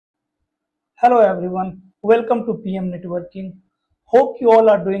Hello everyone, welcome to PM Networking. Hope you all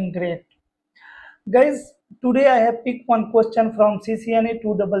are doing great. Guys, today I have picked one question from CCNA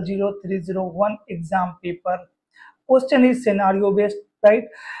 200301 exam paper. Question is scenario based, right?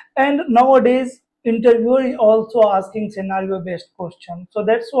 And nowadays interviewer is also asking scenario based question. So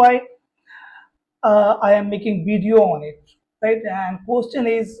that's why I am making video on it, right? And question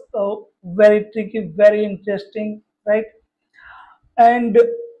is very tricky, very interesting, right? And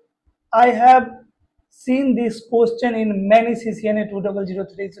I have seen this question in many CCNA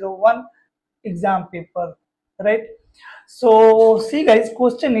 200301 exam paper, right? So see guys,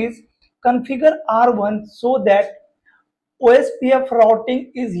 question is configure R1 so that OSPF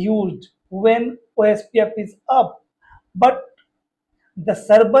routing is used when OSPF is up, but the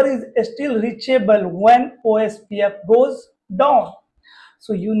server is still reachable when OSPF goes down.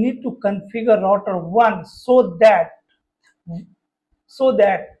 So you need to configure router 1 so that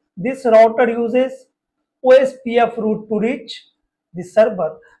this router uses OSPF route to reach the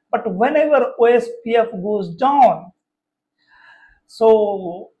server. But whenever OSPF goes down,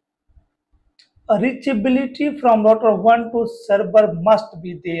 so a reachability from router 1 to server must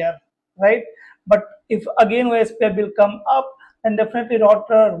be there, right? But if again OSPF will come up, then definitely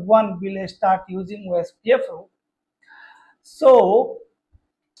router 1 will start using OSPF route. So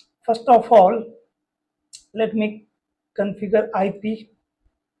first of all, let me configure IP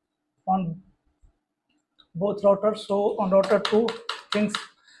on both routers. So on router 2 things,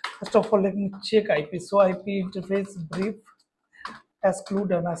 first of all let me check IP. So IP interface brief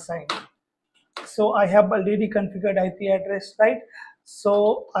exclude and assign. So I have already configured IP address, right?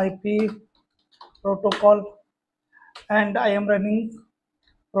 So IP protocol, and I am running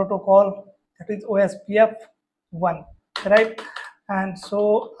protocol that is OSPF 1, right? And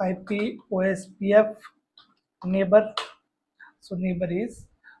so IP OSPF neighbor, so neighbor is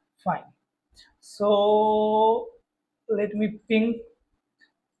fine. So let me ping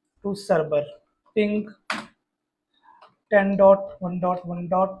to server, ping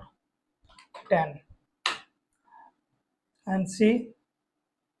 10.1.1.10 and see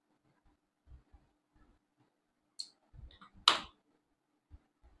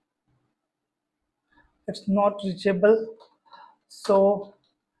it's not reachable. So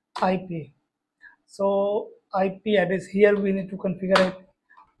IP, so IP address here we need to configure it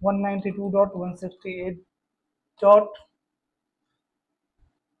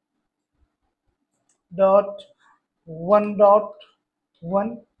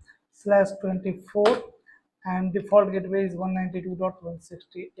and default gateway is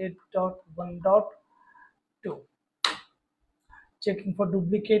 192.168.1.2. Checking for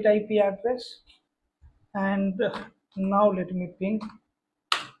duplicate IP address, and now let me ping.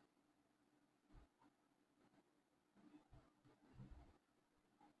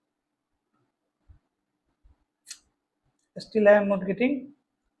 Still I am not getting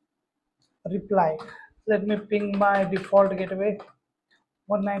reply. Let me ping my default gateway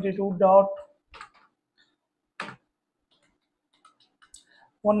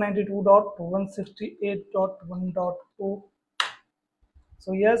 192.168.1.2.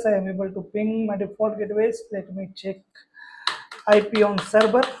 So yes, I am able to ping my default gateways. Let me check IP on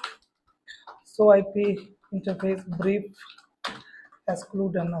server. So IP interface brief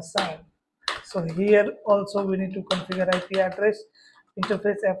exclude and assign. So here also we need to configure IP address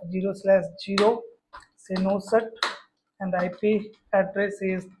interface F0/0, say no set, and IP address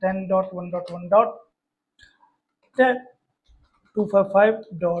is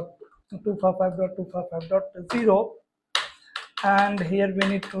 10.1.1.255.255.255.0, and here we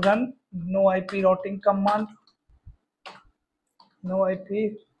need to run no IP routing command, no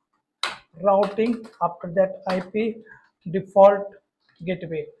IP routing, after that IP default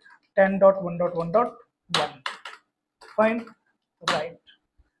gateway 10.1.1.1. Fine, right?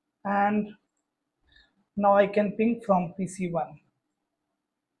 And now I can ping from PC1.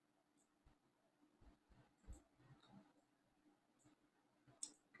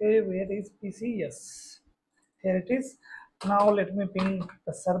 Okay, where is PC? Yes, here it is. Now let me ping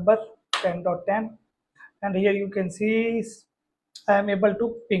the server 10.10, and here you can see I am able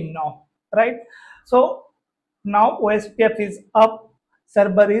to ping now, right? So now OSPF is up,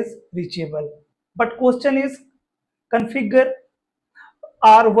 server is reachable. But question is configure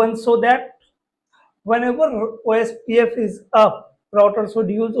R1 so that whenever OSPF is up, router should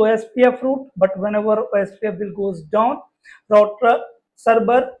use OSPF route, but whenever OSPF will goes down, router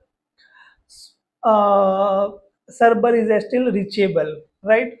server uh, server is still reachable,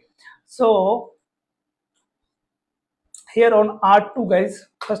 right? So here on R2 guys,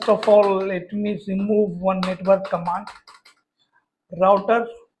 first of all let me remove one network command, router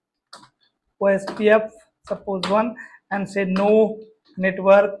OSPF, suppose 1, and say no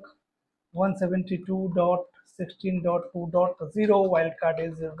network 172.16.2.0, wildcard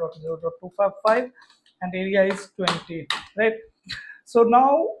is 0.0.255, and area is 20, right? So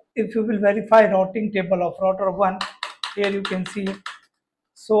now if you will verify routing table of router 1, here you can see,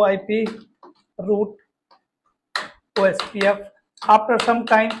 so IP root OSPF, after some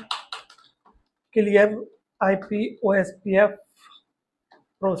time clear IP OSPF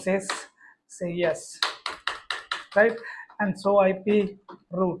process, say yes, right? And so IP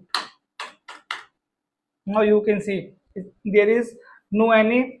root, now you can see there is no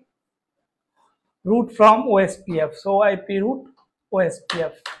any root from OSPF, so IP root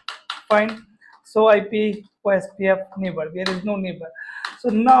OSPF, fine. So IP OSPF neighbor, there is no neighbor. So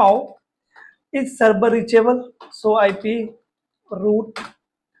now is server reachable, so IP root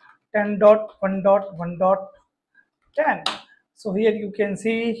 10.1.1.10. So here you can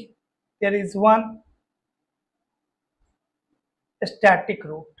see there is one static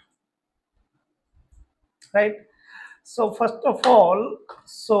root, right? So first of all,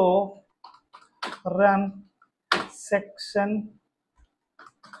 so run section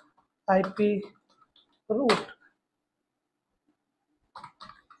IP root.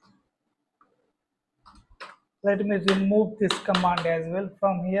 Let me remove this command as well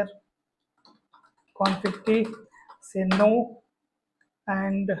from here. Config T, say no,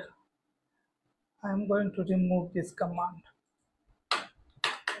 and I'm going to remove this command.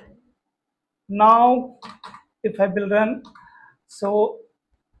 Now if I will run, so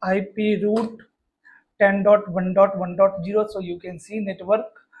IP root 10.1.1.0, so you can see network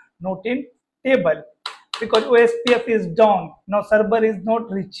not in table because OSPF is down. Now server is not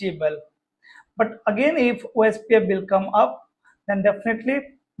reachable. But again, if OSPF will come up, then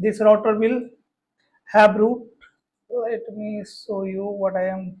definitely this router will have root. Let me show you what I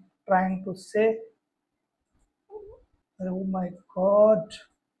am trying to say. Oh my god,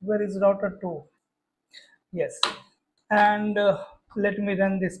 where is router 2? Yes, and let me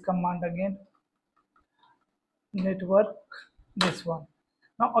run this command again. Network, this one.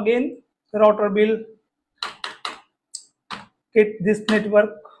 Now again, the router will get this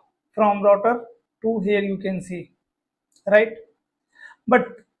network from router 2, here you can see, right?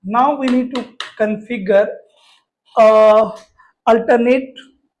 But now we need to configure alternate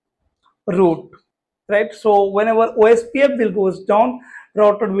route, right? So whenever OSPF will goes down,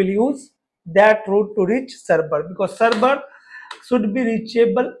 router will use that route to reach server, because server should be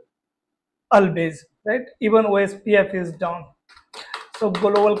reachable always, right? Even OSPF is down. So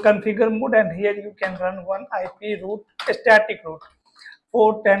global configure mode, and here you can run one IP route, static route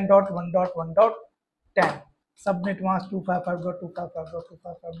 410.1.1.10. Subnet mask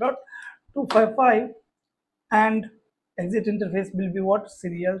 255.255.255.255, and exit interface will be what?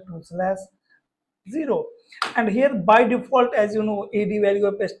 Serial 2/0. And here by default, as you know, AD value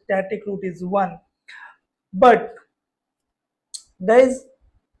of a static route is 1. But guys,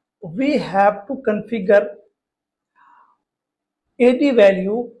 we have to configure AD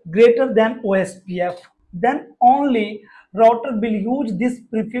value greater than OSPF. Then only router will use this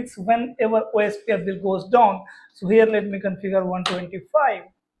prefix whenever OSPF will goes down. So here let me configure 125,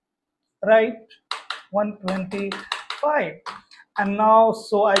 right? 125. And now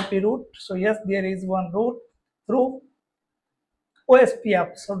so IP route. So yes, there is one route through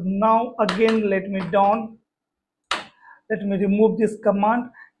OSPF. So now again let me down. Let me remove this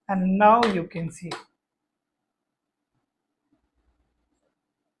command, and now you can see.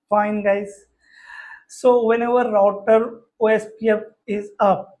 Fine guys. So whenever router OSPF is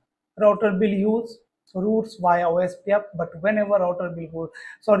up, router will use routes via OSPF, but whenever router will go,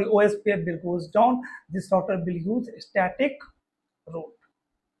 sorry, OSPF will goes down, this router will use static route.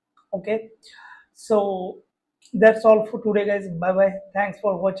 Okay, so that's all for today guys. Bye bye, thanks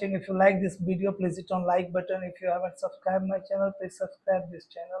for watching. If you like this video, please hit on like button. If you haven't subscribed my channel, please subscribe this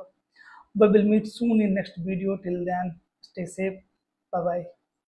channel. We will meet soon in next video. Till then, stay safe. Bye bye.